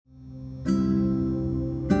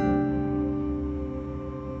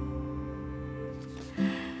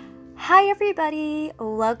Hi everybody!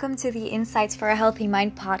 Welcome to the Insights for a Healthy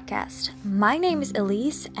Mind podcast. My name is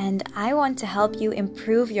Elise and I want to help you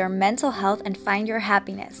improve your mental health and find your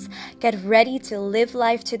happiness. Get ready to live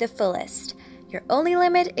life to the fullest. Your only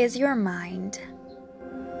limit is your mind.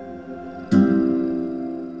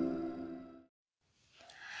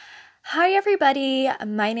 Hi everybody,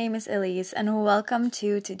 my name is Elise and welcome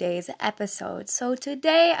to today's episode. So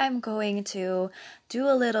today I'm going to do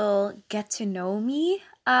a little get to know me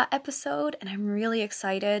episode and I'm really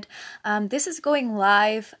excited. This is going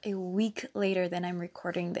live a week later than I'm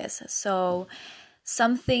recording this. So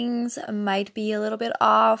some things might be a little bit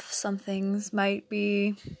off, some things might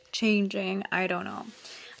be changing, I don't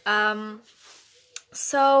know.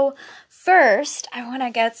 So first, I want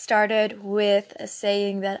to get started with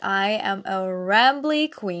saying that I am a rambly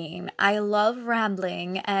queen. I love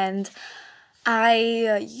rambling and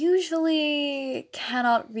I usually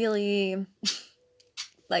cannot really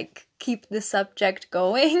keep the subject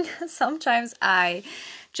going. Sometimes I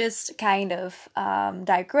just kind of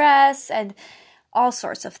digress and all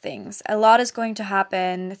sorts of things. A lot is going to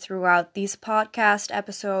happen throughout these podcast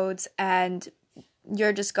episodes and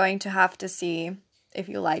you're just going to have to see if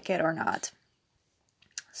you like it or not.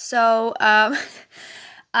 So,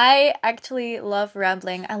 I actually love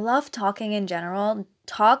rambling. I love talking in general.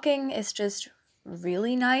 Talking is just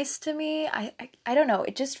really nice to me. I don't know.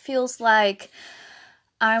 It just feels like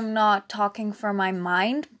I'm not talking from my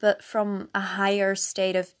mind, but from a higher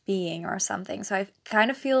state of being or something. So I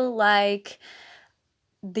kind of feel like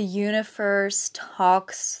the universe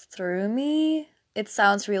talks through me. It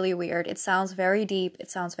sounds really weird. It sounds very deep.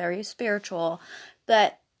 It sounds very spiritual,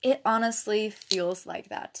 but it honestly feels like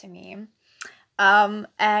that to me.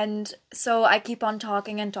 And so I keep on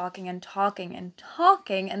talking and talking and talking and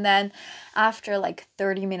talking. And then after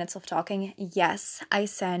 30 minutes of talking, yes, I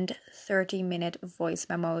send 30-minute voice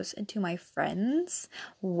memos to my friends.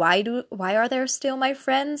 Why are they still my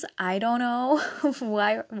friends? I don't know.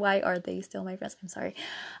 Why are they still my friends? I'm sorry.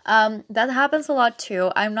 That happens a lot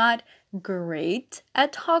too. I'm not great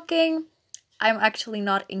at talking. I'm actually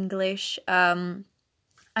not English.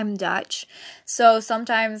 I'm Dutch, so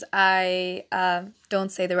sometimes I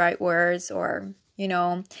don't say the right words or,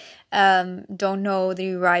 don't know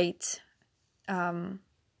the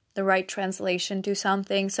right translation to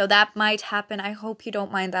something. So that might happen. I hope you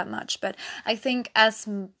don't mind that much. But I think as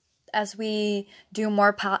we do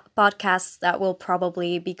more podcasts, that will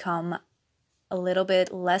probably become a little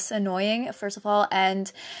bit less annoying, first of all,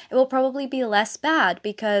 and it will probably be less bad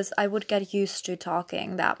because I would get used to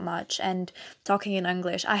talking that much and talking in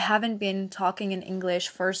English. I haven't been talking in English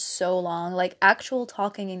for so long, actual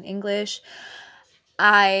talking in English.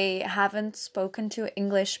 I haven't spoken to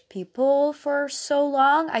English people for so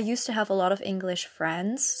long. I used to have a lot of English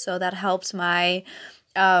friends, so that helps my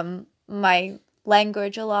my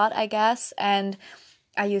language a lot, I guess, and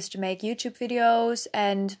I used to make YouTube videos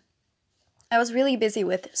and I was really busy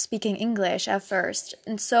with speaking English at first,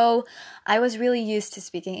 and so I was really used to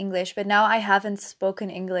speaking English, but now I haven't spoken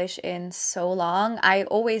English in so long. I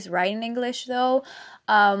always write in English though.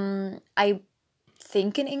 I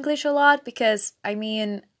think in English a lot because,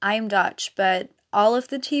 I'm Dutch, but all of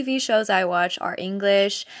the TV shows I watch are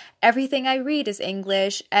English. Everything I read is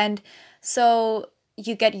English, and so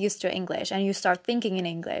you get used to English and you start thinking in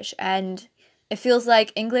English, and it feels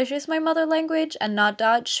like English is my mother language and not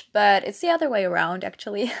Dutch, but it's the other way around,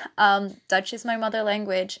 actually. Dutch is my mother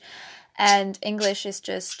language, and English is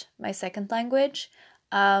just my second language.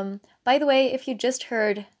 By the way, if you just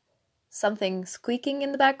heard something squeaking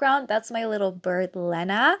in the background, that's my little bird,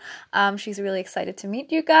 Lena. She's really excited to meet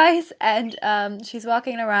you guys, and she's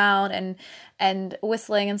walking around and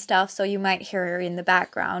whistling and stuff, so you might hear her in the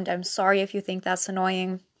background. I'm sorry if you think that's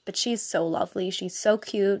annoying. But she's so lovely. She's so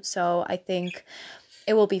cute. So I think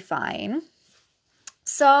it will be fine.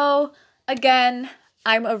 So again,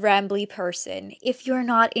 I'm a rambly person. If you're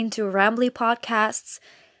not into rambly podcasts,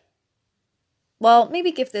 well,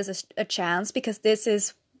 maybe give this a chance because this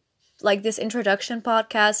is this introduction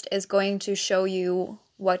podcast is going to show you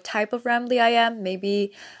what type of rambly I am.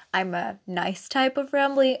 Maybe I'm a nice type of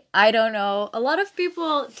rambly. I don't know. A lot of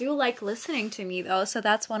people do like listening to me though, so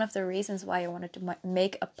that's one of the reasons why I wanted to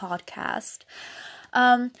make a podcast.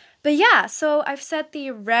 But yeah, so I've said the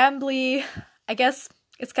rambly, I guess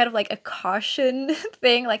it's kind of like a caution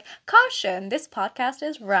thing, caution, this podcast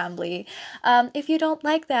is rambly. If you don't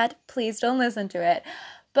like that, please don't listen to it.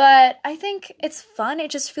 But I think it's fun.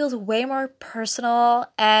 It just feels way more personal.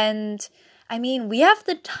 And we have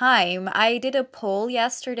the time. I did a poll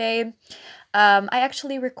yesterday. I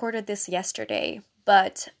actually recorded this yesterday,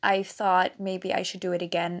 but I thought maybe I should do it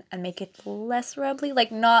again and make it less rambly.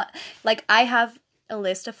 Like, not like I have a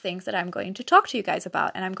list of things that I'm going to talk to you guys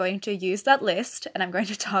about, and I'm going to use that list and I'm going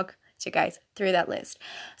to talk to you guys through that list.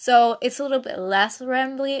 So it's a little bit less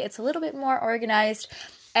rambly, it's a little bit more organized,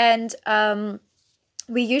 and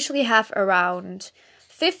we usually have around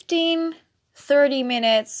 15, 30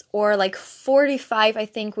 minutes, or like 45, I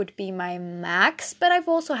think, would be my max. But I've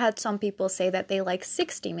also had some people say that they like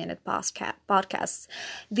 60-minute podcasts.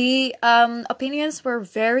 The opinions were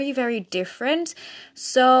very, very different.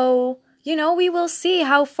 So, you know, we will see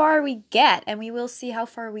how far we get, and we will see how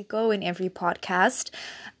far we go in every podcast.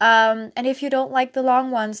 And if you don't like the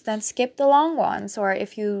long ones, then skip the long ones. Or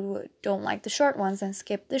if you don't like the short ones, then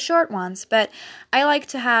skip the short ones. But I like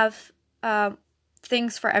to have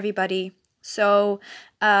things for everybody. So,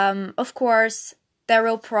 of course, there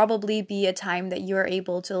will probably be a time that you're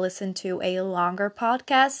able to listen to a longer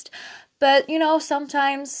podcast. But, you know,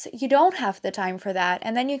 sometimes you don't have the time for that.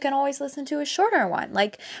 And then you can always listen to a shorter one.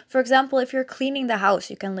 Like, for example, if you're cleaning the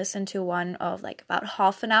house, you can listen to one of like about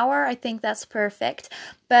half an hour. I think that's perfect.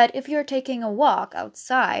 But if you're taking a walk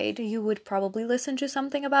outside, you would probably listen to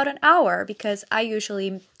something about an hour, because I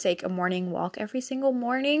usually take a morning walk every single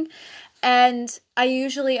morning. And I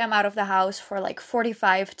usually am out of the house for like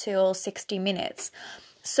 45 till 60 minutes.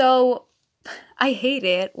 So I hate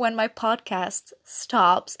it when my podcast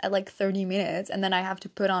stops at like 30 minutes and then I have to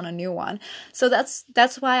put on a new one. So that's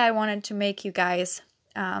why I wanted to make you guys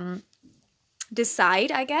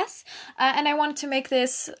decide, I guess. And I want to make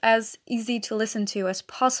this as easy to listen to as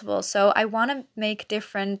possible. So I want to make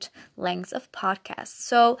different lengths of podcasts.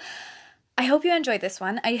 So I hope you enjoyed this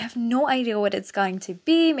one. I have no idea what it's going to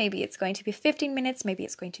be. Maybe it's going to be 15 minutes. Maybe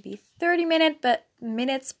it's going to be 30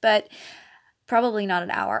 minutes, but probably not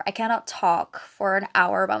an hour. I cannot talk for an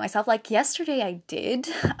hour about myself. Like yesterday I did.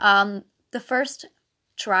 The first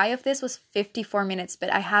try of this was 54 minutes, but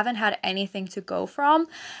I haven't had anything to go from.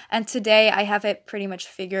 And today I have it pretty much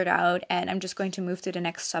figured out, and I'm just going to move to the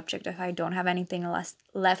next subject if I don't have anything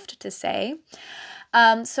left to say.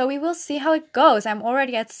 So we will see how it goes. I'm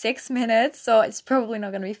already at 6 minutes, so it's probably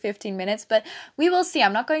not going to be 15 minutes, but we will see.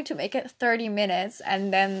 I'm not going to make it 30 minutes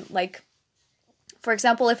and then, like, for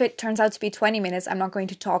example, if it turns out to be 20 minutes, I'm not going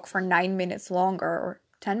to talk for 9 minutes longer or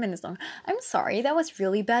 10 minutes longer. I'm sorry, that was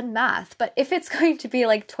really bad math. But if it's going to be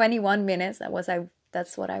like 21 minutes,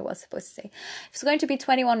 that's what I was supposed to say. If it's going to be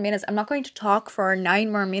 21 minutes, I'm not going to talk for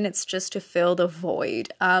 9 more minutes just to fill the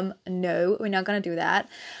void. No, we're not going to do that.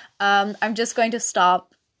 I'm just going to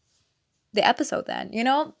stop the episode then, you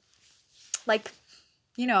know? Like,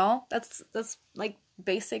 you know, that's like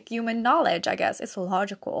basic human knowledge, I guess. It's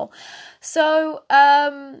logical. So,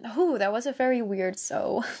 that was a very weird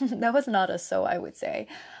so. That was not a so, I would say.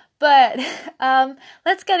 But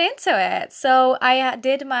let's get into it. So I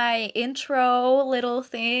did my intro little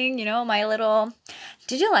thing, you know, my little...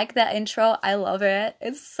 Did you like that intro? I love it.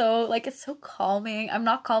 It's so calming. I'm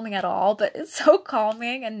not calming at all, but it's so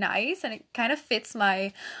calming and nice, and it kind of fits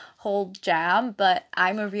my whole jam. But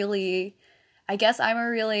I'm a really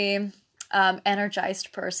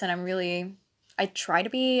energized person. I try to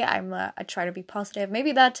be positive.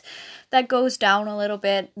 Maybe that goes down a little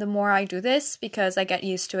bit the more I do this, because I get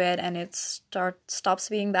used to it and it stops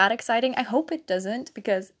being that exciting. I hope it doesn't,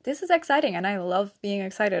 because this is exciting and I love being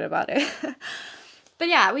excited about it. But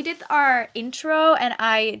yeah, we did our intro and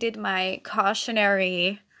I did my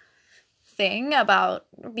cautionary thing about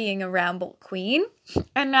being a ramble queen.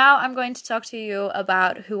 And now I'm going to talk to you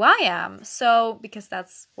about who I am. So, because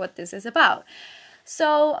that's what this is about.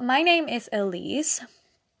 So, my name is Elise.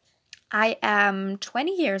 I am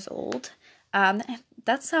 20 years old.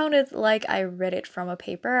 That sounded like I read it from a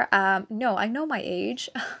paper. No, I know my age.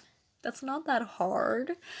 That's not that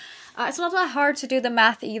hard. It's not that hard to do the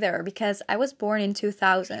math either, because I was born in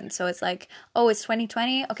 2000. So it's like, oh, it's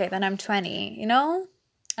 2020? Okay, then I'm 20, you know?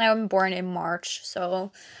 And I'm born in March.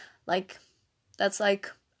 So, like, that's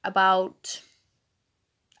like about...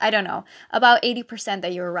 I don't know, about 80%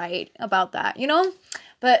 that you're right about that, you know?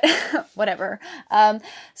 But whatever.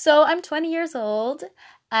 So I'm 20 years old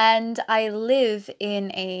and I live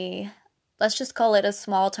in let's just call it a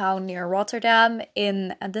small town near Rotterdam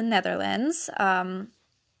in the Netherlands. I'm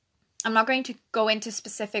not going to go into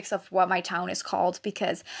specifics of what my town is called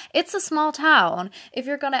because it's a small town.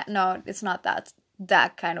 No, it's not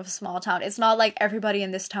that kind of small town. It's not like everybody in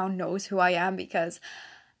this town knows who I am, because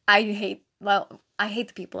I hate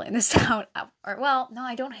the people in this town. No,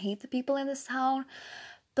 I don't hate the people in this town,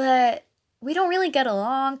 but we don't really get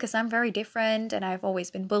along because I'm very different and I've always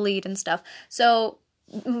been bullied and stuff. So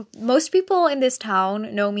most people in this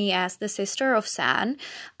town know me as the sister of San.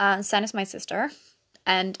 San is my sister.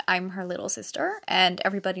 and I'm her little sister, and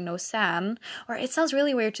everybody knows San. Or it sounds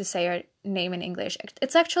really weird to say her name in English.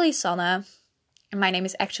 It's actually Sana, and my name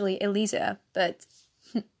is actually Elisa, but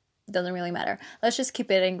doesn't really matter. Let's just keep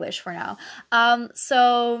it English for now.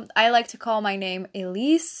 So I like to call my name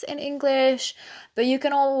Elise in English, but you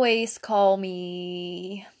can always call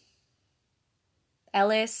me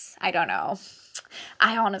Ellis. I don't know.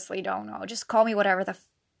 I honestly don't know. Just call me whatever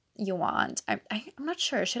you want. I'm not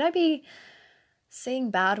sure. Should I be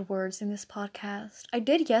saying bad words in this podcast? I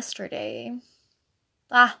did yesterday.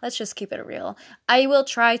 Let's just keep it real. I will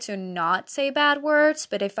try to not say bad words,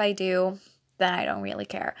 but if I do, then I don't really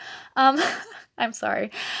care. I'm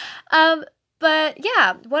sorry. But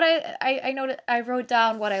yeah, what I know that I wrote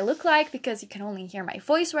down what I look like because you can only hear my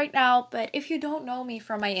voice right now. But if you don't know me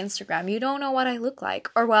from my Instagram, you don't know what I look like.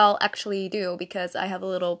 Or well, actually you do, because I have a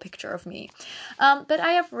little picture of me. But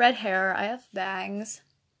I have red hair, I have bangs,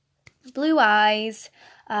 blue eyes.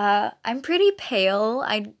 I'm pretty pale.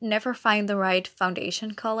 I never find the right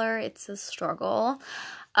foundation color. It's a struggle.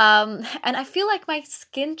 And I feel like my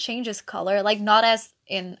skin changes color, like not as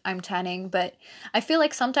in I'm tanning, but I feel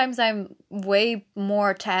like sometimes I'm way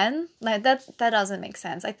more tan. Like that doesn't make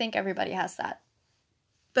sense. I think everybody has that.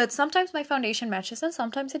 But sometimes my foundation matches and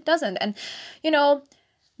sometimes it doesn't. And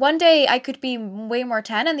one day I could be way more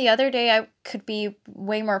tan and the other day I could be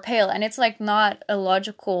way more pale, and it's like not a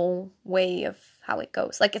logical way of how it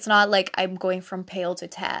goes. Like it's not like I'm going from pale to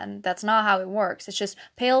tan. That's not how it works. It's just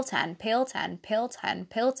pale tan, pale tan, pale tan,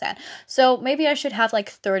 pale tan. So maybe I should have like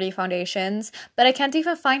 30 foundations, but I can't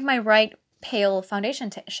even find my right pale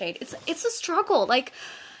foundation shade. It's a struggle. Like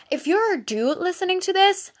if you're a dude listening to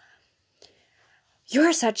this,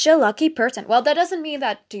 you're such a lucky person. Well, that doesn't mean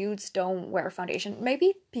that dudes don't wear foundation.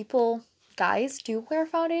 Maybe guys do wear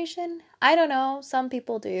foundation. I don't know. Some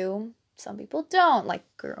people do. Some people don't. Like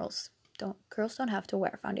girls don't have to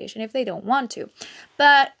wear foundation if they don't want to.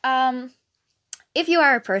 But if you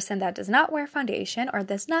are a person that does not wear foundation or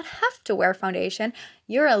does not have to wear foundation,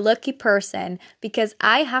 you're a lucky person, because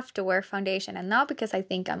I have to wear foundation, and not because I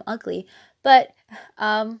think I'm ugly, but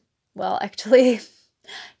well, actually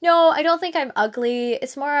no, I don't think I'm ugly.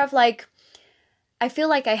 It's more of like I feel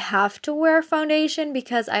like I have to wear foundation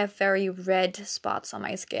because I have very red spots on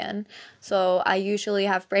my skin. So I usually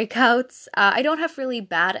have breakouts. I don't have really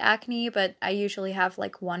bad acne, but I usually have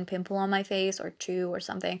like one pimple on my face or two or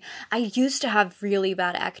something. I used to have really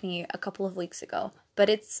bad acne a couple of weeks ago,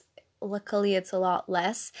 but luckily it's a lot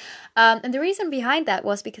less. And the reason behind that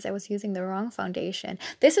was because I was using the wrong foundation.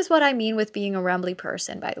 This is what I mean with being a rambly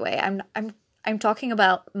person, by the way. I'm talking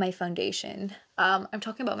about my foundation. I'm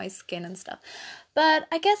talking about my skin and stuff. But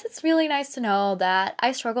I guess it's really nice to know that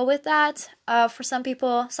I struggle with that. For some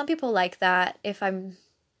people like that if I'm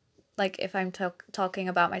talking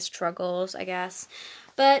about my struggles, I guess.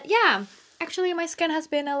 But yeah, actually my skin has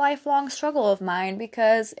been a lifelong struggle of mine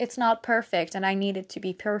because it's not perfect and I need it to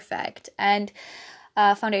be perfect. And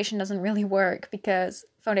foundation doesn't really work because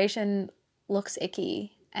foundation looks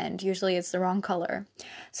icky. And usually it's the wrong color.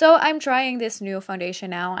 So I'm trying this new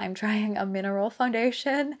foundation now. I'm trying a mineral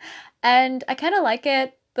foundation. And I kind of like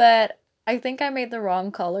it, but I think I made the wrong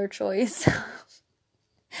color choice.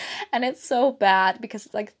 And it's so bad because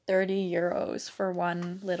it's like 30 euros for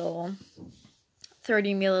one little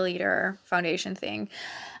 30 milliliter foundation thing.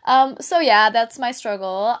 So yeah, that's my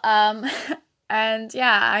struggle. And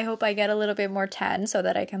yeah, I hope I get a little bit more tan so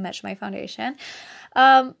that I can match my foundation.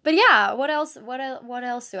 But yeah, what else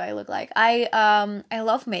do I look like? I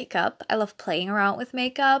love makeup. I love playing around with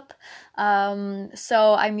makeup.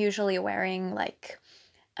 So I'm usually wearing like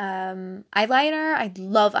eyeliner. I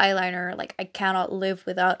love eyeliner. Like I cannot live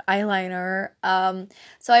without eyeliner.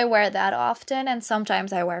 So I wear that often, and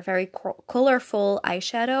sometimes I wear very colorful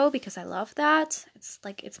eyeshadow because I love that.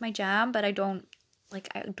 It's my jam, but I don't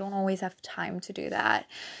always have time to do that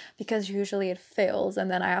because usually it fails and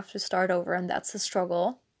then I have to start over, and that's a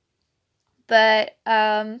struggle. But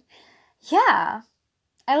yeah,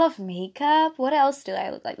 I love makeup. What else do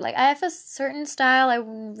I look like? Like I have a certain style. I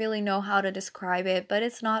wouldn't really know how to describe it, but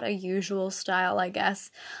it's not a usual style, I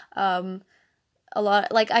guess. A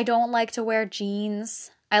lot, like I don't like to wear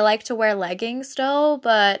jeans. I like to wear leggings though,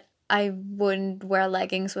 but I wouldn't wear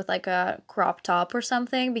leggings with like a crop top or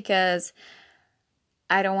something because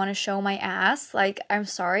I don't want to show my ass. Like, I'm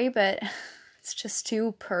sorry, but it's just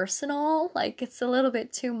too personal. Like, it's a little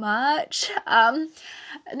bit too much.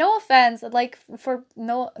 No offense. Like,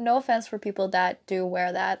 no offense for people that do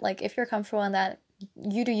wear that. Like, if you're comfortable in that,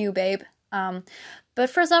 you do you, babe. But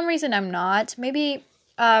for some reason, I'm not. Maybe,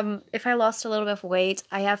 if I lost a little bit of weight,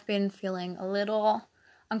 I have been feeling a little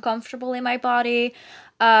uncomfortable in my body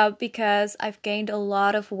because I've gained a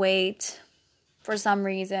lot of weight for some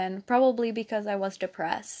reason, probably because I was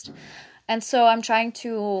depressed. And so I'm trying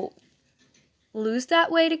to lose that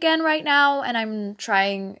weight again right now, and I'm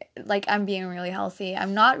trying, like, I'm being really healthy.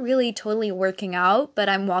 I'm not really totally working out, but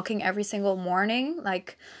I'm walking every single morning,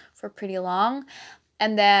 like, for pretty long,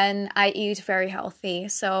 and then I eat very healthy.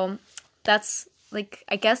 So that's, like,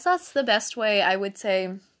 I guess that's the best way I would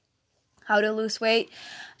say how to lose weight,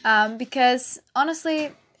 because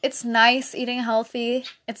honestly, it's nice eating healthy.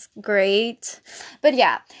 It's great. But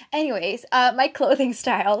yeah, anyways, my clothing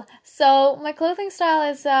style. So my clothing style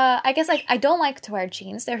is, I guess I don't like to wear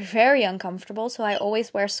jeans. They're very uncomfortable. So I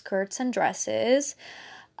always wear skirts and dresses.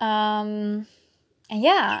 And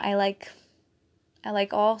yeah, I like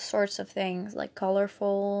all sorts of things, like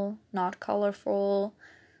colorful, not colorful,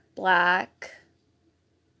 black,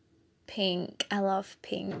 pink. I love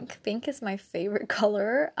pink. Pink is my favorite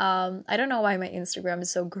color. I don't know why my Instagram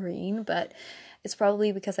is so green, but it's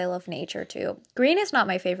probably because I love nature too. Green is not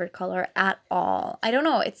my favorite color at all. I don't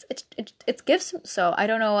know. It gives, so I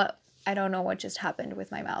don't know what just happened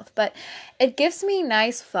with my mouth, but it gives me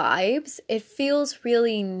nice vibes. It feels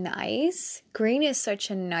really nice. Green is such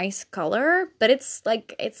a nice color, but it's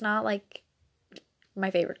not like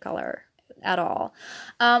my favorite color at all.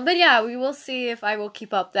 But yeah, we will see if I will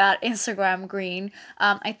keep up that Instagram green.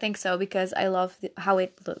 I think so, because I love how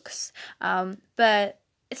it looks. But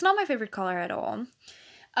it's not my favorite color at all.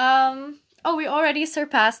 Oh, we already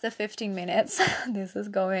surpassed the 15 minutes. This is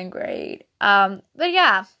going great. But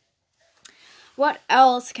yeah, what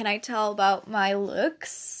else can I tell about my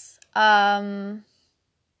looks? I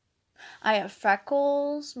have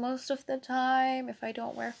freckles most of the time if I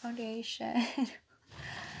don't wear foundation.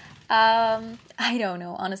 I don't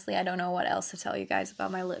know. Honestly, I don't know what else to tell you guys about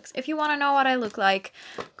my looks. If you want to know what I look like,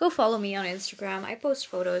 go follow me on Instagram. I post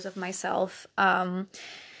photos of myself.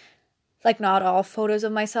 Like, not all photos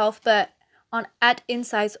of myself, but on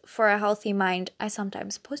 @insights for a healthy mind, I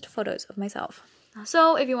sometimes post photos of myself.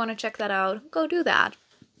 So if you want to check that out, go do that.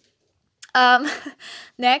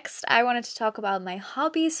 Next, I wanted to talk about my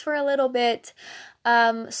hobbies for a little bit.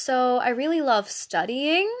 So I really love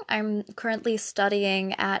studying. I'm currently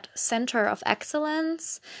studying at Center of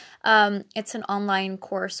Excellence. It's an online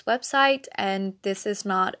course website, and this is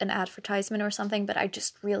not an advertisement or something, but I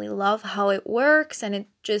just really love how it works, and it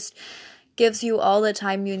just gives you all the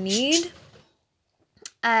time you need.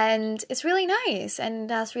 And it's really nice, and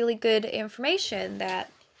has really good information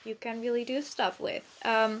that you can really do stuff with.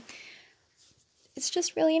 It's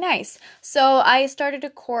just really nice. So I started a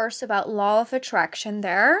course about law of attraction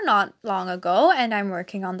there not long ago, and I'm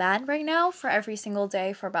working on that right now for every single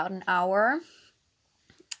day for about an hour.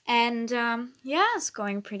 And yeah, it's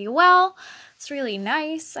going pretty well. It's really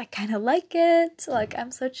nice. I kind of like it. Like,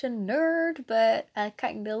 I'm such a nerd, but I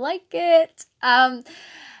kind of like it.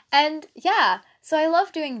 And yeah, so I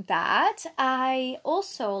love doing that. I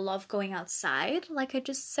also love going outside. Like I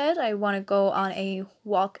just said, I want to go on a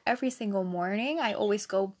walk every single morning. I always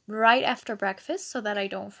go right after breakfast so that I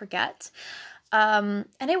don't forget. And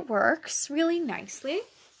it works really nicely.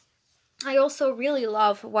 I also really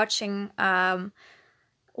love watching,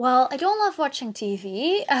 well, I don't love watching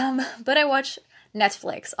TV, but I watch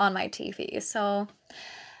Netflix on my TV. So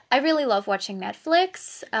I really love watching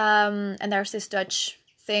Netflix. And there's this Dutch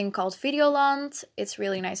thing called Videoland. It's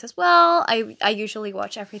really nice as well. I usually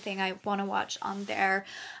watch everything I want to watch on there,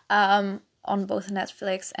 on both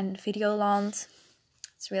Netflix and Videoland.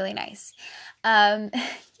 It's really nice.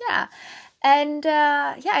 Yeah. And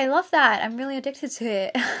yeah, I love that. I'm really addicted to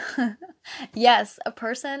it. Yes, a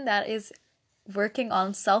person that is working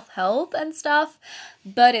on self-help and stuff,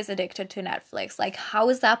 but is addicted to Netflix. Like, how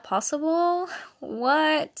is that possible?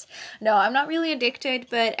 What? No, I'm not really addicted,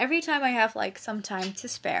 but every time I have like some time to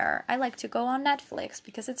spare, I like to go on Netflix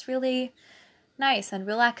because it's really nice and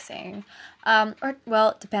relaxing. Or,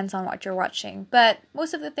 well, it depends on what you're watching, but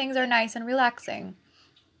most of the things are nice and relaxing.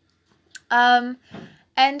 And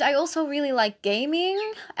I also really like gaming,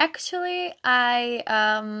 actually.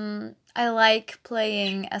 I like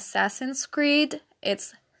playing Assassin's Creed.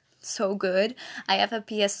 It's so good. I have a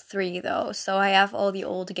PS3 though, so I have all the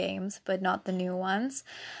old games, but not the new ones.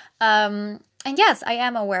 And yes, I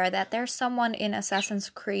am aware that there's someone in Assassin's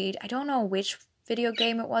Creed. I don't know which video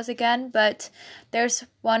game it was again, but there's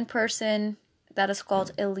one person that is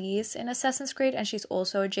called Elise in Assassin's Creed, and she's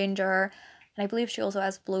also a ginger. And I believe she also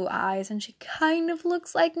has blue eyes, and she kind of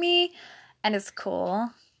looks like me, and it's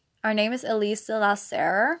cool. Her name is Elise de la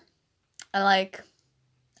Serre. And like,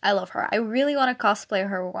 I love her. I really want to cosplay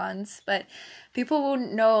her once, but people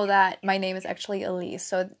wouldn't know that my name is actually Elise,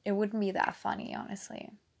 so it wouldn't be that funny, honestly.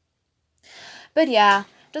 But yeah,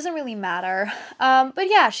 doesn't really matter. But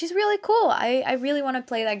yeah, she's really cool. I really want to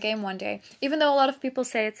play that game one day. Even though a lot of people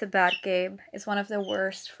say it's a bad game. It's one of the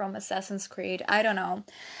worst from Assassin's Creed. I don't know.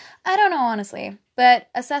 I don't know, honestly. But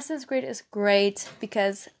Assassin's Creed is great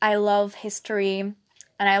because I love history and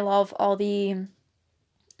I love all the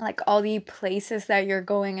places that you're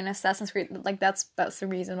going in Assassin's Creed. Like that's the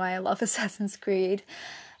reason why I love Assassin's Creed.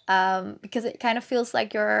 Because it kind of feels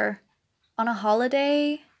like you're on a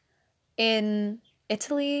holiday in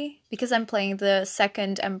Italy, because I'm playing the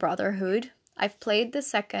second and Brotherhood. I've played the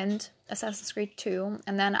second, Assassin's Creed 2,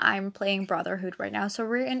 and then I'm playing Brotherhood right now. So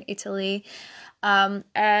we're in Italy, and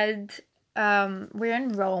we're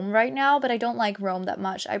in Rome right now, but I don't like Rome that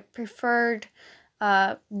much. I preferred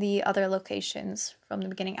the other locations from the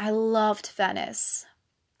beginning. I loved Venice.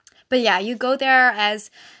 But yeah, you go there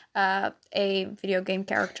as a video game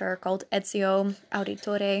character called Ezio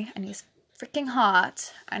Auditore, and he's freaking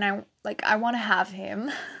hot, and I want to have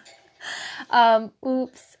him. No,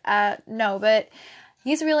 but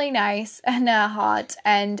he's really nice and hot,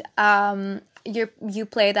 and you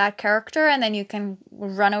play that character, and then you can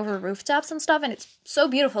run over rooftops and stuff, and it's so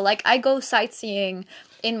beautiful. Like, I go sightseeing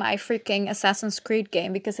in my freaking Assassin's Creed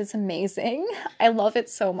game because it's amazing. I love it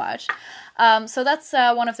so much. So that's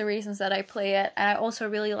one of the reasons that I play it, and I also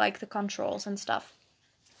really like the controls and stuff.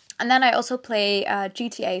 And then I also play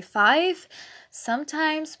GTA 5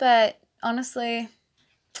 sometimes, but honestly,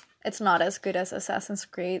 it's not as good as Assassin's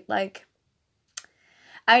Creed. Like,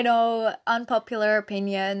 I know, unpopular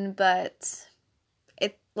opinion, but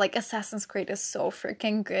Assassin's Creed is so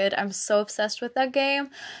freaking good. I'm so obsessed with that game.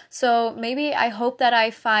 So maybe I hope that I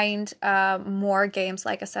find more games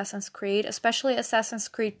like Assassin's Creed, especially Assassin's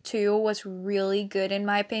Creed 2 was really good in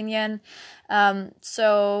my opinion.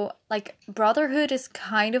 So like Brotherhood is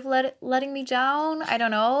kind of letting me down. I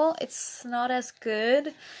don't know. It's not as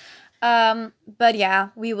good. But yeah,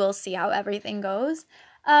 we will see how everything goes.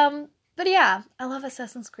 But yeah, I love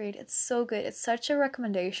Assassin's Creed. It's so good. It's such a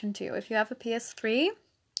recommendation too. If you have a PS3,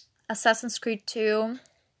 Assassin's Creed 2,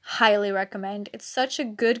 highly recommend. It's such a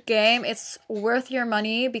good game. It's worth your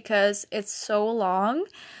money because it's so long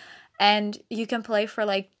and you can play for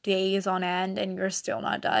like days on end and you're still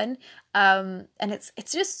not done. And it's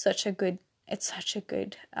just such a good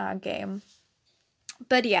game.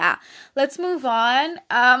 But yeah, let's move on,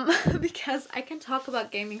 because I can talk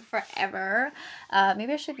about gaming forever.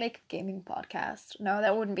 Maybe I should make a gaming podcast. No,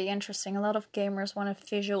 that wouldn't be interesting. A lot of gamers want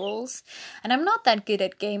visuals, and I'm not that good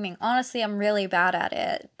at gaming. Honestly, I'm really bad at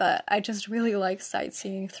it, but I just really like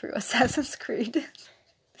sightseeing through Assassin's Creed.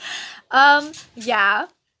 Yeah,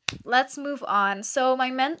 let's move on. So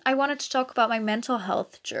I wanted to talk about my mental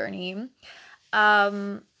health journey.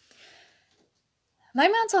 My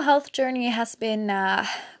mental health journey has been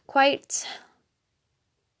quite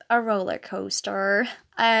a roller coaster.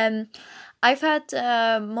 I've had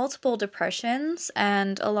multiple depressions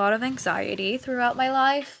and a lot of anxiety throughout my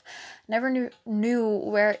life. Never knew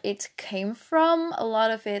where it came from. A lot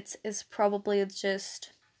of it is probably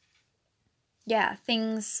just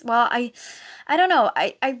things. Well, I don't know.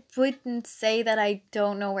 I wouldn't say that I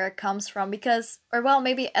don't know where it comes from because, or well,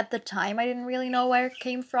 maybe at the time I didn't really know where it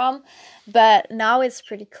came from, but now it's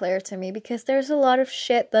pretty clear to me because there's a lot of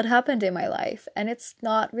shit that happened in my life and it's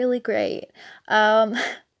not really great. And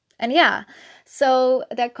yeah, so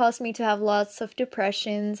that caused me to have lots of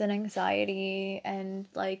depressions and anxiety and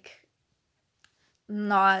like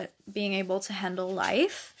not being able to handle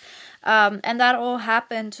life. And that all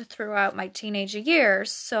happened throughout my teenage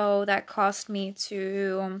years. So that caused me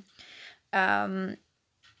to have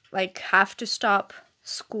to stop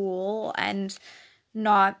school and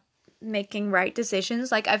not making right decisions.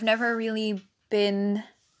 Like, I've never really been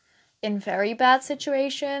in very bad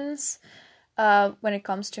situations when it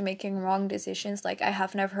comes to making wrong decisions. Like, I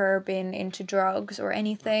have never been into drugs or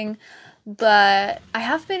anything, but I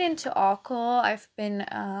have been into alcohol. I've been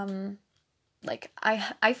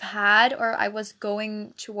I was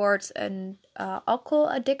going towards an alcohol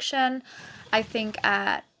addiction, I think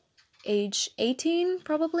at age 18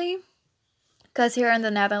 probably, because here in the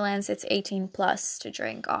Netherlands it's 18 plus to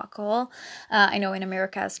drink alcohol. I know in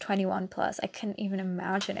America it's 21 plus. I couldn't even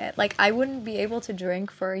imagine it. Like, I wouldn't be able to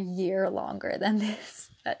drink for a year longer than this.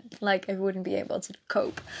 Like, I wouldn't be able to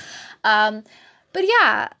cope. But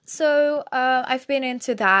yeah, so I've been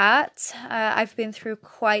into that. I've been through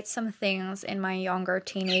quite some things in my younger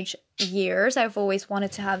teenage years. I've always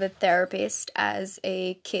wanted to have a therapist as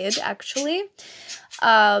a kid, actually.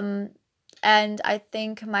 And I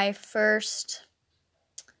think my first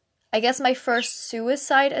I guess my first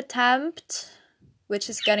suicide attempt, which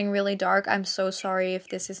is getting really dark. I'm so sorry if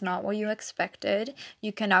this is not what you expected.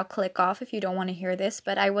 You can now click off if you don't want to hear this,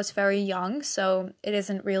 but I was very young, so it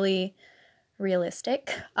isn't really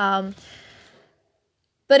realistic. But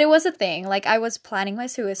it was a thing. Like, I was planning my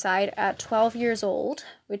suicide at 12 years old,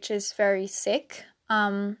 which is very sick.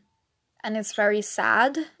 And it's very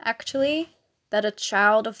sad, actually, that a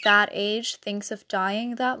child of that age thinks of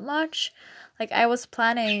dying that much. Like, I was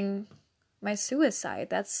planning my suicide.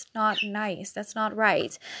 That's not nice. That's not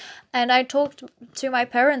right. And I talked to my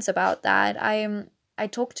parents about that. I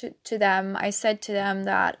talked to them. I said to them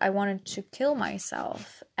that I wanted to kill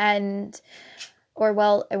myself. I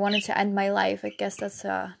wanted to end my life. I guess that's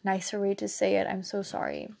a nicer way to say it. I'm so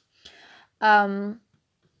sorry.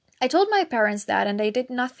 I told my parents that, and they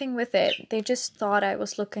did nothing with it. They just thought I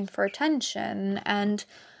was looking for attention, and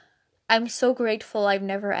I'm so grateful I've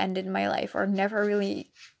never ended my life, or never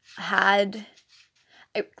really had...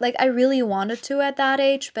 I really wanted to at that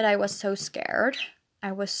age, but I was so scared.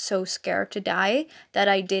 I was so scared to die that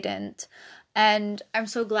I didn't. And I'm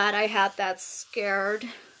so glad I had that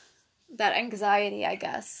anxiety, I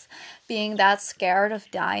guess. Being that scared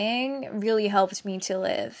of dying really helped me to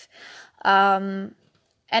live.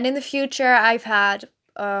 And in the future, I've had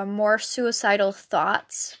more suicidal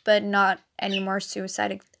thoughts, but not any more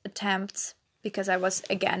suicide attempts, because I was,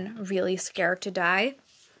 again, really scared to die.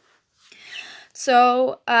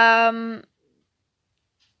 So,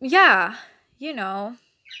 yeah,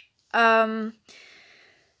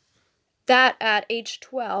 that at age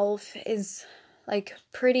 12 is like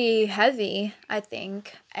pretty heavy, I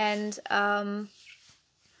think. And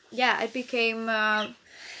it became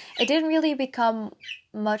it didn't really become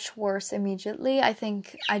much worse immediately. I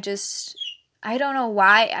think I don't know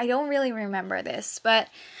why, I don't really remember this, but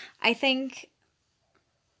I think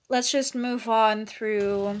let's just move on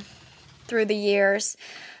through the years.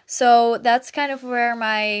 So that's kind of where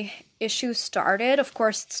my issue started. Of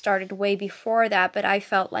course, it started way before that, but I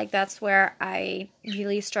felt like that's where I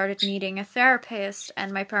really started needing a therapist,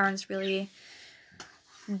 and my parents really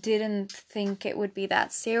didn't think it would be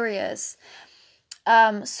that serious.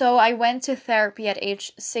 So I went to therapy at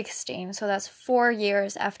age 16, so that's 4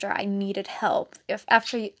 years after I needed help.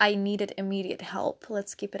 After I needed immediate help,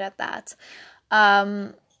 let's keep it at that.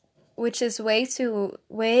 Which is way too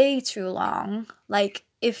long. Like,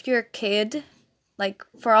 if your kid, like,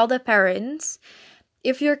 for all the parents,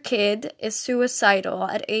 if your kid is suicidal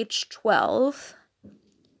at age 12,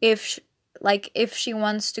 if she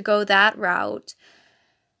wants to go that route,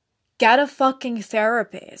 get a fucking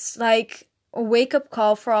therapist. Like, a wake-up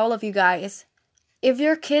call for all of you guys. If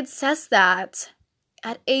your kid says that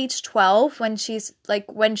at age 12, when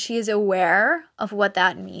she's aware of what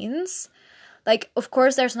that means, like, of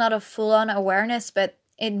course, there's not a full-on awareness, but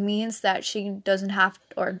it means that she doesn't have,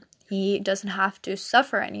 or he doesn't have to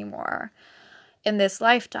suffer anymore in this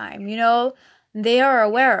lifetime, They are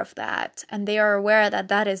aware of that, and they are aware that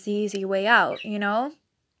that is the easy way out,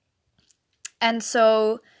 And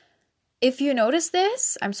so, if you notice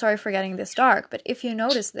this, I'm sorry for getting this dark, but if you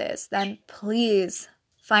notice this, then please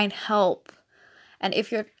find help. And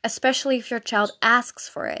especially if your child asks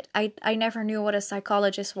for it. I never knew what a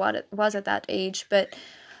psychologist was at that age, but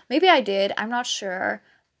maybe I did, I'm not sure.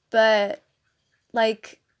 But,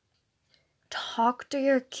 like, talk to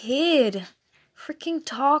your kid. Freaking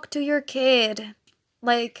talk to your kid.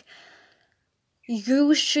 Like,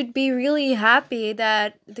 you should be really happy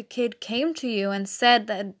that the kid came to you and said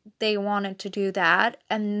that they wanted to do that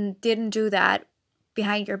and didn't do that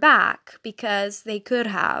behind your back, because they could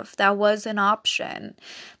have. That was an option.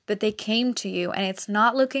 But they came to you, and it's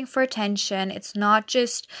not looking for attention. It's not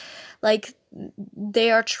just like they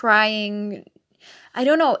are trying, I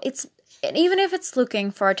don't know, even if it's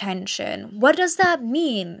looking for attention, what does that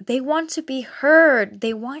mean? They want to be heard.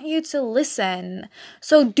 They want you to listen.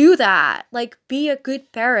 So do that. Like, be a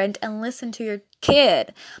good parent and listen to your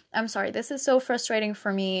kid. I'm sorry, this is so frustrating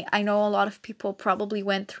for me. I know a lot of people probably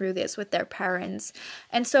went through this with their parents.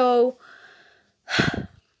 And so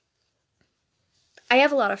I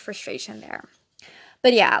have a lot of frustration there.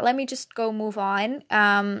 But yeah, let me just move on.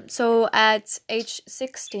 So at age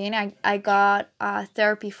 16, I got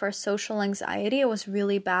therapy for social anxiety. It was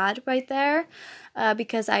really bad right there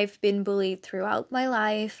because I've been bullied throughout my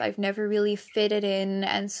life. I've never really fitted in.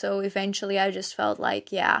 And so eventually I just felt like,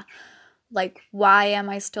 why am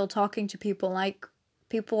I still talking to people? Like,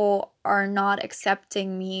 people are not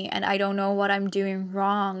accepting me, and I don't know what I'm doing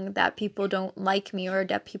wrong, that people don't like me or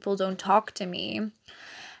that people don't talk to me.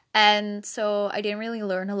 And so I didn't really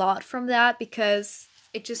learn a lot from that, because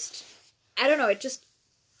it just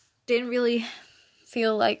didn't really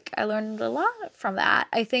feel like I learned a lot from that.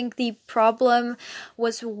 I think the problem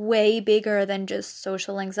was way bigger than just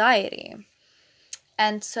social anxiety.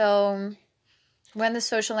 And so when the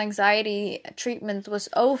social anxiety treatment was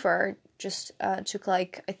over, just took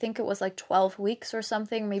like, I think it was like 12 weeks or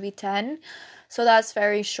something, maybe 10. So that's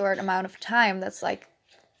very short amount of time. That's like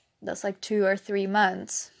 2 or 3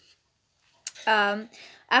 months.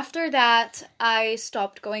 After that, I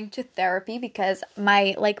stopped going to therapy because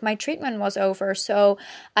my treatment was over, so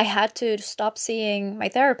I had to stop seeing my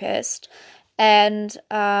therapist. And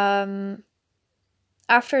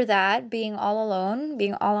after that, being all alone,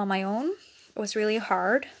 being all on my own, was really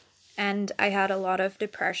hard. And I had a lot of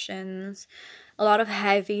depressions, a lot of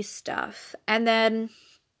heavy stuff. And then,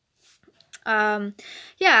 a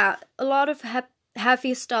lot of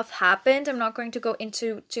heavy stuff happened. I'm not going to go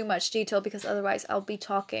into too much detail because otherwise I'll be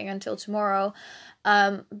talking until tomorrow.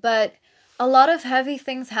 But a lot of heavy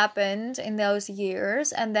things happened in those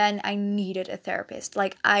years, and then I needed a therapist.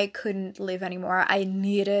 Like, I couldn't live anymore. I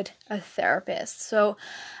needed a therapist. So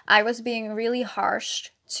I was being really harsh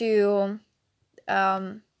to,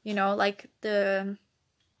 like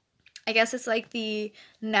I guess it's like the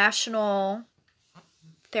national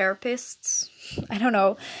therapists. I don't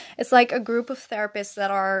know. It's like a group of therapists that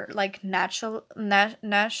are like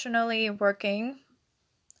nationally working.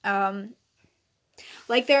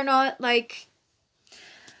 Like, they're not like,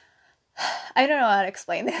 I don't know how to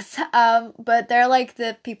explain this. But they're like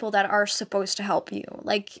the people that are supposed to help you.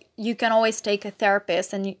 Like, you can always take a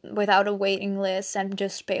therapist and without a waiting list and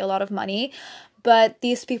just pay a lot of money. But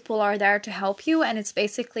these people are there to help you, and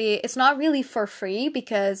it's not really for free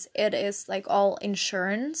because it is like all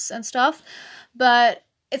insurance and stuff, but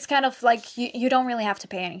it's kind of like you don't really have to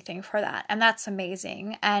pay anything for that, and that's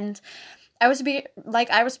amazing. And I was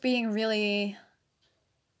being really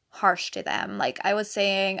harsh to them. Like, I was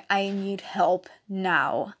saying, I need help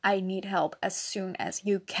now. I need help as soon as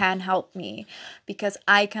you can help me because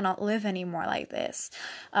I cannot live anymore like this.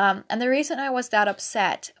 And the reason I was that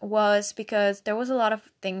upset was because there was a lot of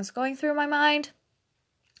things going through my mind.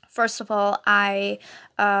 First of all, I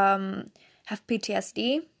have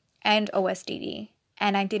PTSD and OSDD,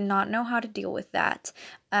 and I did not know how to deal with that.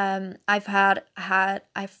 I've had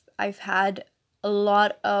a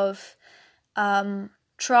lot of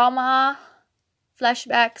trauma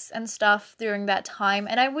flashbacks and stuff during that time,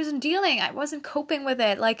 and I wasn't coping with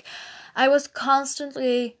it. Like, I was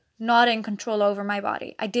constantly not in control over my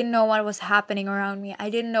body. I didn't know what was happening around me.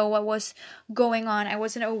 I didn't know what was going on. I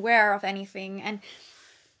wasn't aware of anything, and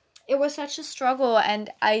it was such a struggle.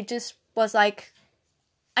 And I just was like,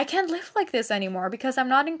 I can't live like this anymore because I'm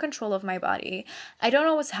not in control of my body. I don't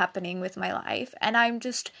know what's happening with my life, and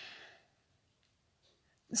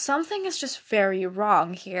something is just very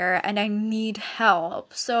wrong here, and I need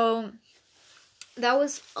help. So that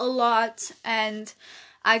was a lot, and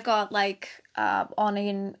I got like on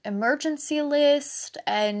an emergency list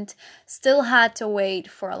and still had to wait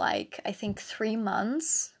for like, I think 3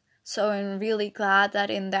 months. So I'm really glad that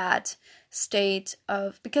in that state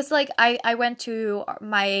of, because like I went to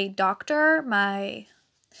my doctor, I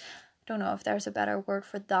don't know if there's a better word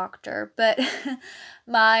for doctor, but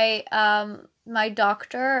my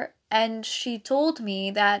doctor, and she told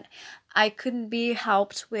me that I couldn't be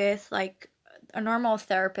helped with like a normal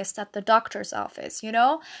therapist at the doctor's office,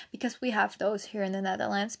 because we have those here in the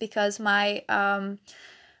Netherlands, because my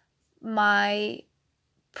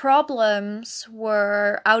problems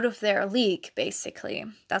were out of their league, basically.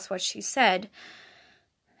 That's what she said.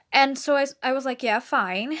 And so I was like, yeah,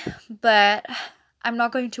 fine, but I'm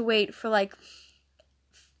not going to wait for like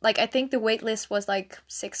I think the wait list was like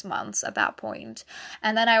 6 months at that point.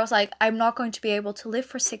 And then I was like, I'm not going to be able to live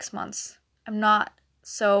for 6 months. I'm not.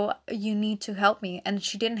 So you need to help me. And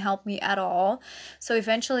she didn't help me at all. So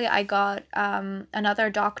eventually I got another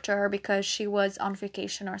doctor because she was on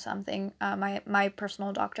vacation or something, my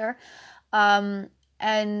personal doctor. And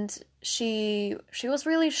she was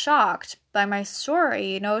really shocked by my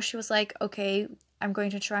story. She was like, okay, I'm going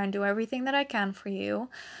to try and do everything that I can for you.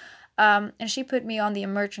 And she put me on the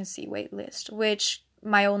emergency wait list, which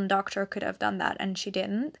my own doctor could have done that, and she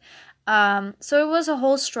didn't. So it was a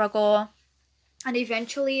whole struggle. And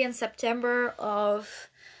eventually in September of,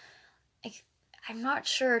 I'm not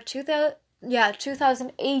sure,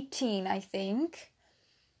 2018, I think.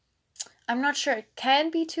 I'm not sure. It can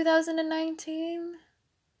be 2019.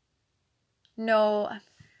 No,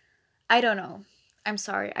 I don't know. I'm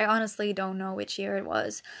sorry. I honestly don't know which year it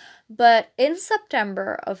was. But in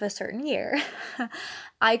September of a certain year,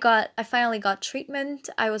 I finally got treatment.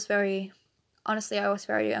 I was very honestly, I was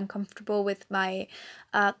very uncomfortable with my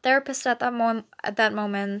therapist at that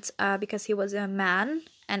moment because he was a man,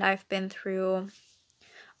 and I've been through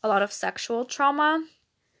a lot of sexual trauma,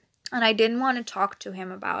 and I didn't want to talk to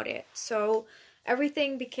him about it. So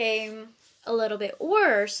everything became a little bit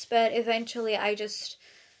worse, but eventually I just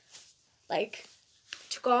like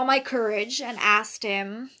took all my courage and asked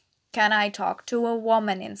him, can I talk to a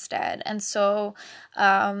woman instead? And so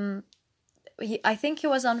I think he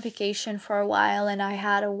was on vacation for a while, and I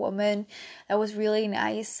had a woman that was really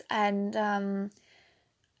nice, and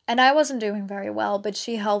I wasn't doing very well, but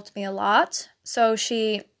she helped me a lot. So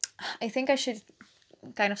I think I should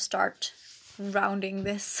kind of start rounding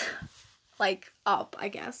this like up, I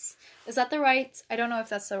guess. Is that the right? I don't know if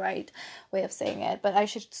that's the right way of saying it, but I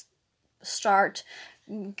should start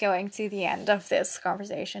going to the end of this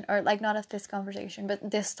conversation, or like not of this conversation,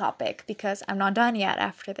 but this topic, because I'm not done yet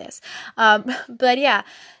after this. But yeah,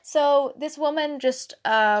 so this woman just,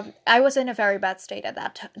 I was in a very bad state at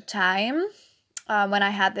that time when I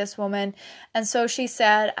had this woman, and so she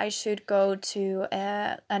said I should go to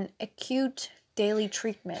an acute daily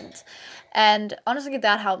treatment, and honestly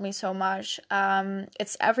that helped me so much.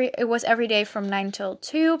 It was every day from 9 till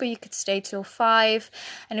 2, but you could stay till 5,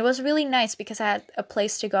 and it was really nice because I had a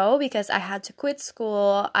place to go, because I had to quit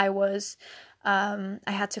school. I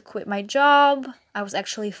had to quit my job. I was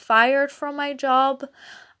actually fired from my job,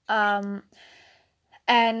 and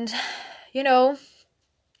you know,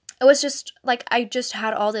 it was just like I just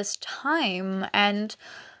had all this time, and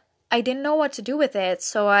I didn't know what to do with it,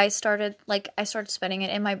 so I started spending it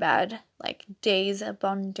in my bed, like days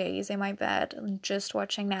upon days in my bed, just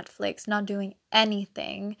watching Netflix, not doing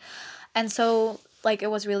anything. And so, like, it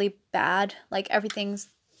was really bad. Like, everything,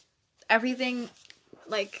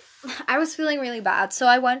 like, I was feeling really bad. So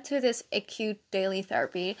I went to this acute daily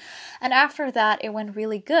therapy, and after that, it went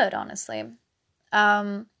really good, honestly.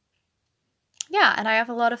 Yeah, and I have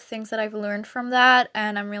a lot of things that I've learned from that,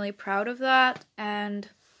 and I'm really proud of that, and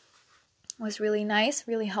was really nice,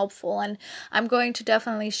 really helpful, and I'm going to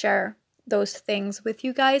definitely share those things with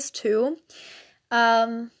you guys too.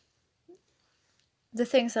 The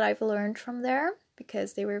things that I've learned from there,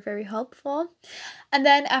 because they were very helpful. And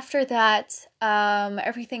then after that,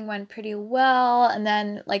 everything went pretty well, and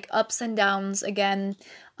then like ups and downs again,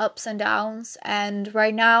 ups and downs. And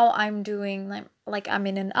right now I'm doing like I'm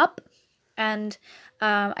in an up, and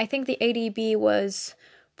I think the ADB was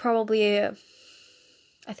probably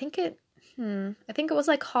I think it was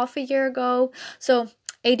like half a year ago. So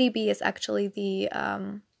ADB is actually the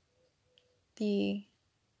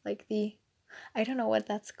I don't know what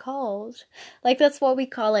that's called. Like, that's what we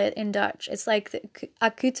call it in Dutch. It's like the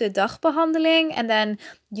acute dagbehandeling, and then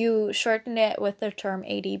you shorten it with the term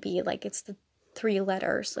ADB. Like, it's the 3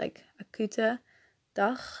 letters, like acute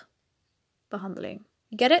dagbehandeling.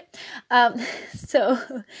 You get it? So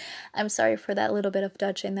I'm sorry for that little bit of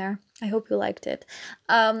Dutch in there. I hope you liked it.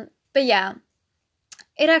 But yeah,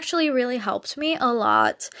 it actually really helped me a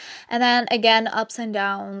lot. And then again, ups and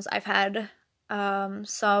downs. I've had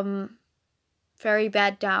some very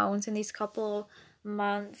bad downs in these couple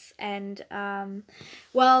months, and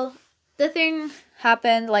well, the thing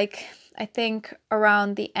happened like I think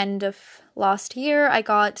around the end of last year. I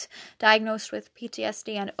got diagnosed with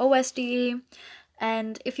PTSD and OSD.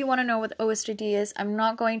 And if you want to know what OSD is, I'm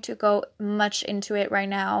not going to go much into it right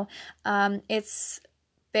now. It's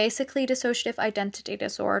basically dissociative identity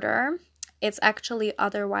disorder. It's actually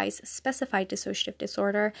otherwise specified dissociative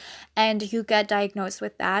disorder, and you get diagnosed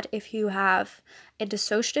with that if you have a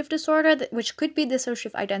dissociative disorder, which could be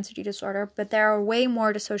dissociative identity disorder, but there are way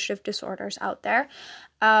more dissociative disorders out there.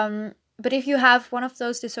 But if you have one of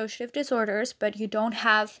those dissociative disorders, but you don't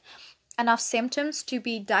have enough symptoms to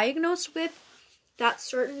be diagnosed with that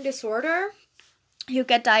certain disorder, you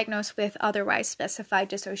get diagnosed with otherwise specified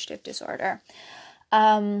dissociative disorder.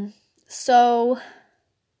 So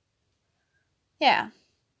yeah,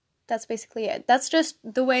 that's basically it. That's just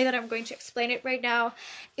the way that I'm going to explain it right now.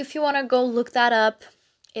 If you want to go look that up,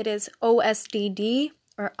 it is OSDD,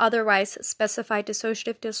 or otherwise specified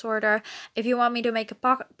dissociative disorder. If you want me to make a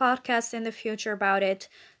podcast in the future about it,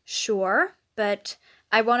 sure, but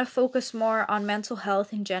I want to focus more on mental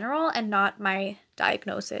health in general and not my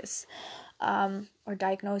diagnosis, or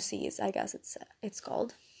diagnoses, I guess it's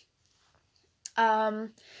called. But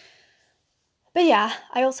yeah,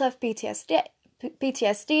 I also have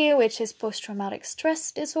PTSD, which is post-traumatic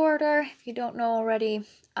stress disorder, if you don't know already,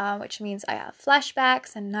 which means I have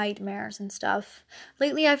flashbacks and nightmares and stuff.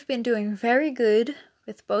 Lately, I've been doing very good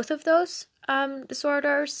with both of those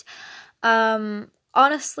disorders.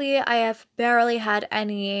 Honestly, I have barely had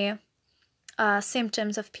any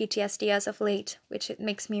symptoms of PTSD as of late, which it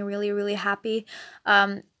makes me really, really happy.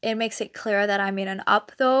 It makes it clear that I'm in an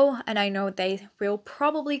up though, and I know they will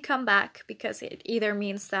probably come back, because it either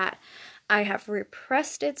means that I have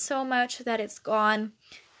repressed it so much that it's gone,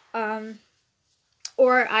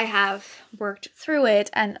 or I have worked through it,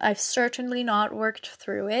 and I've certainly not worked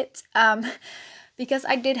through it, because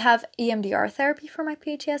I did have EMDR therapy for my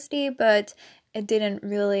PTSD, but it didn't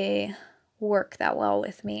really work that well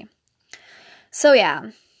with me. So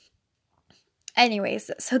yeah, anyways,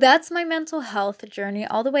 so that's my mental health journey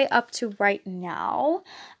all the way up to right now.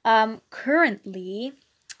 Currently,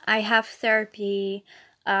 I have therapy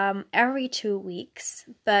every 2 weeks,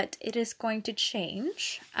 but it is going to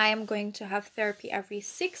change. I am going to have therapy every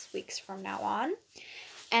 6 weeks from now on.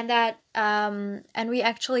 And that, and we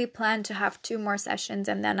actually plan to have 2 more sessions,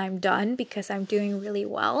 and then I'm done, because I'm doing really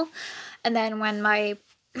well. And then when my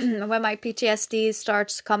PTSD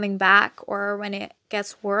starts coming back, or when it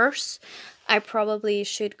gets worse, I probably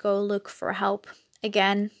should go look for help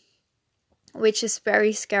again, which is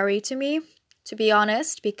very scary to me, to be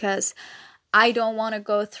honest, because I don't want to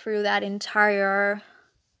go through that entire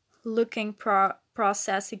looking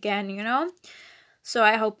process again, you know? So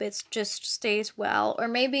I hope it just stays well. Or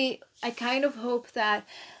maybe I kind of hope that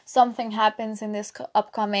something happens in this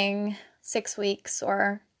upcoming 6 weeks,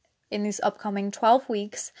 or in these upcoming 12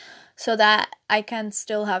 weeks, so that I can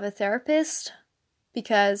still have a therapist,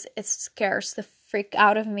 because it scares the freak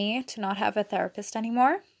out of me to not have a therapist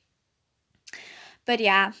anymore. But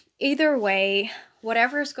yeah, either way,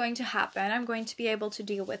 whatever is going to happen, I'm going to be able to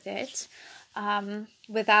deal with it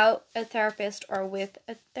without a therapist or with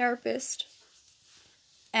a therapist.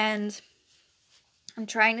 And I'm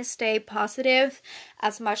trying to stay positive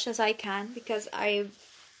as much as I can, because I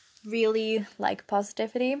really like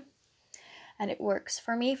positivity and it works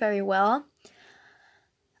for me very well.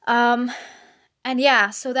 And yeah,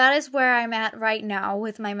 so that is where I'm at right now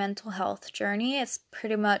with my mental health journey. It's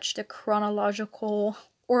pretty much the chronological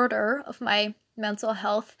order of my mental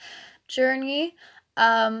health journey.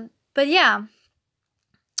 But yeah,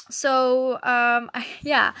 so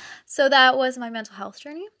so that was my mental health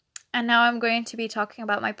journey. And now I'm going to be talking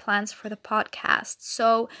about my plans for the podcast.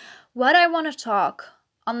 So what I want to talk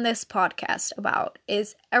on this podcast about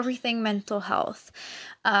is everything mental health.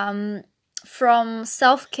 From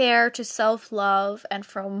self-care to self-love, and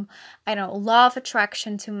from, law of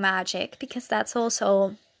attraction to magic, because that's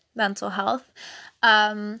also mental health.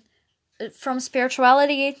 From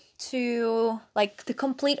spirituality to like the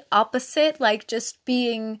complete opposite, like just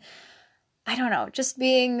being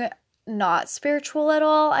not spiritual at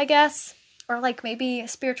all, I guess. Or like maybe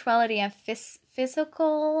spirituality and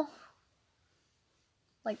physical,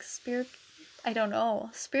 like spiritual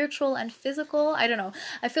and physical. I don't know.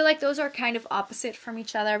 I feel like those are kind of opposite from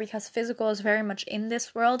each other, because physical is very much in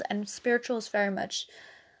this world and spiritual is very much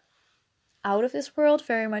out of this world,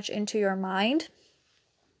 very much into your mind.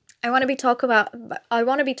 I want to be talking about both. I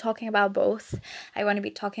want to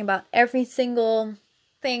be talking about every single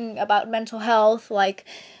thing about mental health, like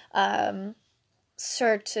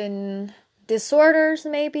certain disorders,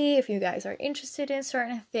 maybe, if you guys are interested in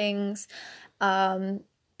certain things.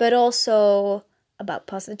 But also about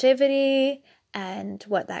positivity and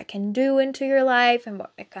what that can do into your life, and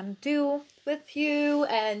what it can do with you,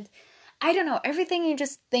 and I don't know, everything you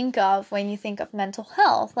just think of when you think of mental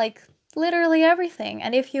health, like literally everything.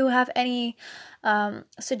 And if you have any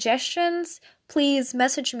suggestions, please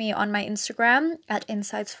message me on my Instagram at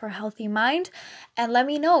Insights for Healthy Mind and let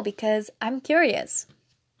me know, because I'm curious.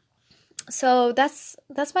 So that's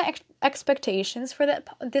my expectations for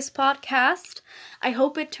this podcast. I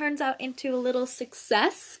hope it turns out into a little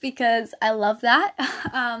success, because I love that.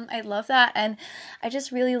 I love that, and I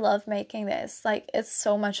just really love making this. Like, it's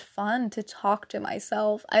so much fun to talk to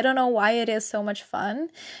myself. I don't know why it is so much fun.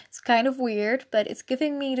 It's kind of weird, but it's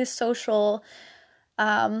giving me the social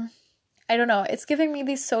it's giving me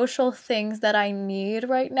these social things that I need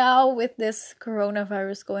right now with this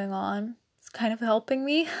coronavirus going on. Kind of helping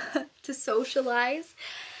me to socialize.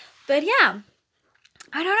 But yeah,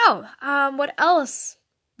 I don't know. What else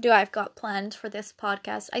do I've got planned for this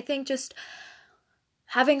podcast? I think just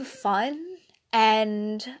having fun,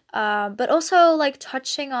 and but also like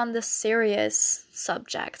touching on the serious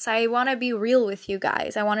subjects. I want to be real with you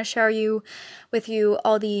guys. I want to share with you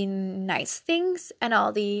all the nice things and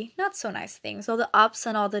all the not so nice things, all the ups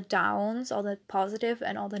and all the downs, all the positive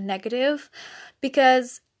and all the negative,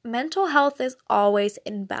 because mental health is always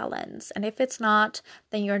in balance, and if it's not,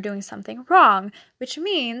 then you're doing something wrong, which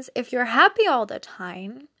means if you're happy all the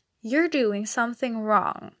time, you're doing something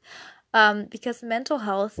wrong. because mental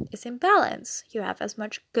health is in balance. You have as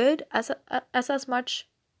much good as much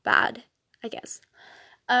bad, I guess.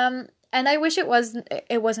 And I wish it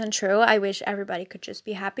wasn't true. I wish everybody could just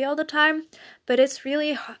be happy all the time, but it's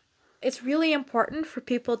really important for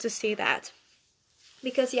people to see that.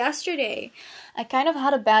 Because yesterday I kind of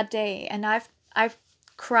had a bad day, and I've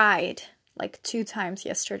cried like 2 times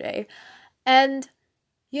yesterday. And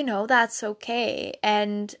that's okay.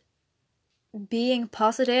 And being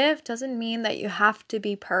positive doesn't mean that you have to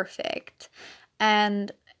be perfect.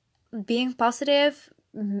 And being positive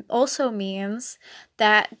also means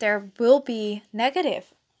that there will be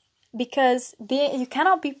negative, because you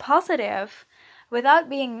cannot be positive without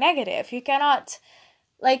being negative. You cannot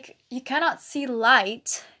see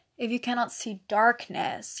light if you cannot see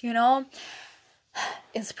darkness,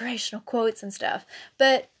 inspirational quotes and stuff.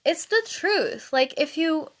 But it's the truth. Like, if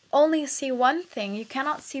you only see one thing, you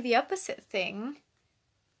cannot see the opposite thing.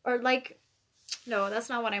 Or no, that's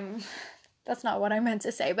not what I meant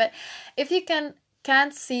to say. But if you can't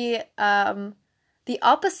see the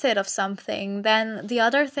opposite of something, then the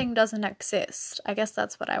other thing doesn't exist. I guess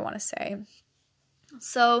that's what I want to say.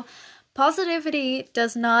 So positivity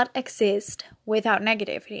does not exist without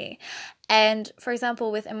negativity. And for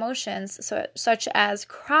example, with emotions such as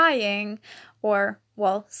crying or,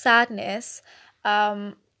 sadness,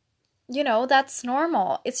 that's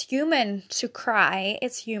normal. It's human to cry.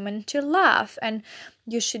 It's human to laugh. And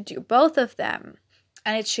you should do both of them.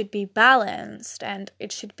 And it should be balanced. And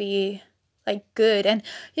it should be good. And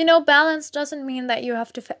balance doesn't mean that you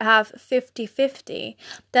have to have 50-50.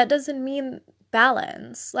 That doesn't mean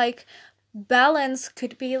balance. Balance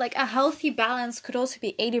could be a healthy balance could also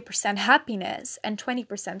be 80% happiness and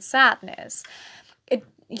 20% sadness.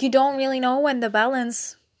 You don't really know when the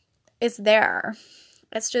balance is there.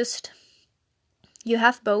 It's just you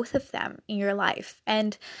have both of them in your life,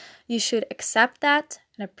 and you should accept that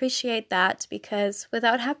and appreciate that, because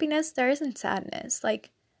without happiness there isn't sadness. That's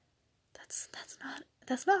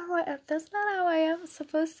not how I am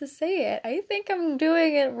supposed to say it. I think I'm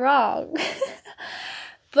doing it wrong.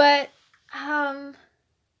 But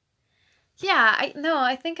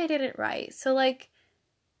I think I did it right. So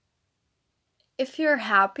if you're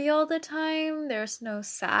happy all the time, there's no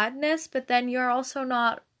sadness, but then you're also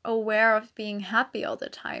not aware of being happy all the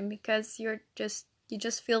time, because you just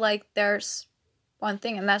feel like there's one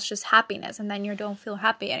thing, and that's just happiness, and then you don't feel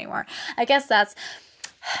happy anymore. I guess that's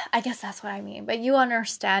what I mean, but you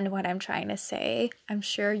understand what I'm trying to say. I'm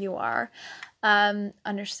sure you are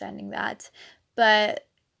understanding that. But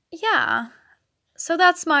yeah, so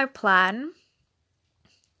that's my plan.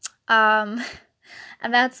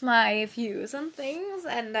 And that's my views on things,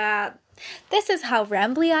 and this is how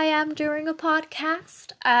rambly I am during a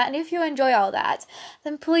podcast. And if you enjoy all that,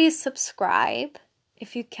 then please subscribe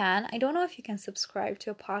if you can. I don't know if you can subscribe to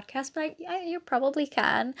a podcast, but you probably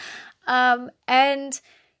can. And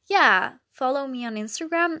yeah, follow me on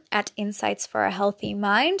Instagram at Insights for a Healthy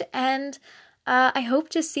Mind, and I hope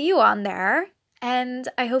to see you on there, and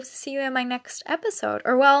I hope to see you in my next episode.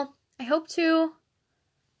 Or I hope to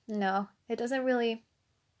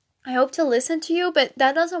listen to you, but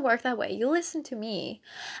that doesn't work that way. You listen to me.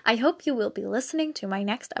 I hope you will be listening to my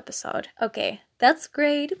next episode. Okay, that's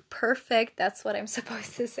great. Perfect. That's what I'm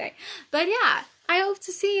supposed to say. But yeah, I hope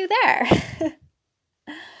to see you there.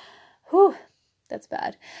 Whew, that's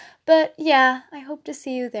bad. But yeah, I hope to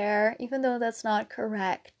see you there, even though that's not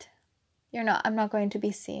correct. I'm not going to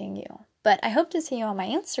be seeing you. But I hope to see you on my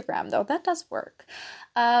Instagram, though. That does work.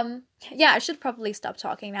 I should probably stop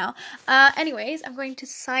talking now. Anyways, I'm going to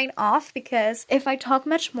sign off, because if I talk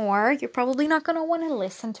much more, you're probably not going to want to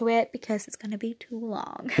listen to it, because it's going to be too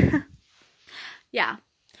long. Yeah.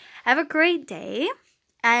 Have a great day,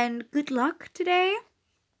 and good luck today.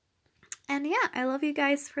 And yeah, I love you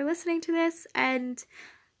guys for listening to this. And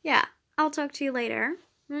yeah, I'll talk to you later.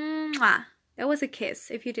 Mwah. That was a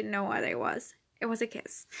kiss, if you didn't know what it was. It was a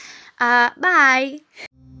kiss. Bye.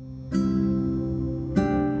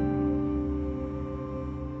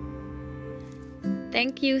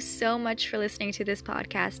 Thank you so much for listening to this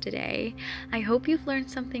podcast today. I hope you've learned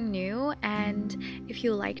something new, and if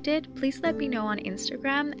you liked it, please let me know on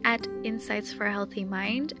Instagram at Insights for a Healthy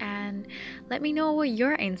Mind, and let me know what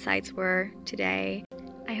your insights were today.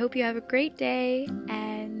 I hope you have a great day,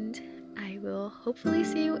 and I will hopefully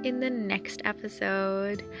see you in the next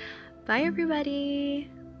episode. Bye, everybody.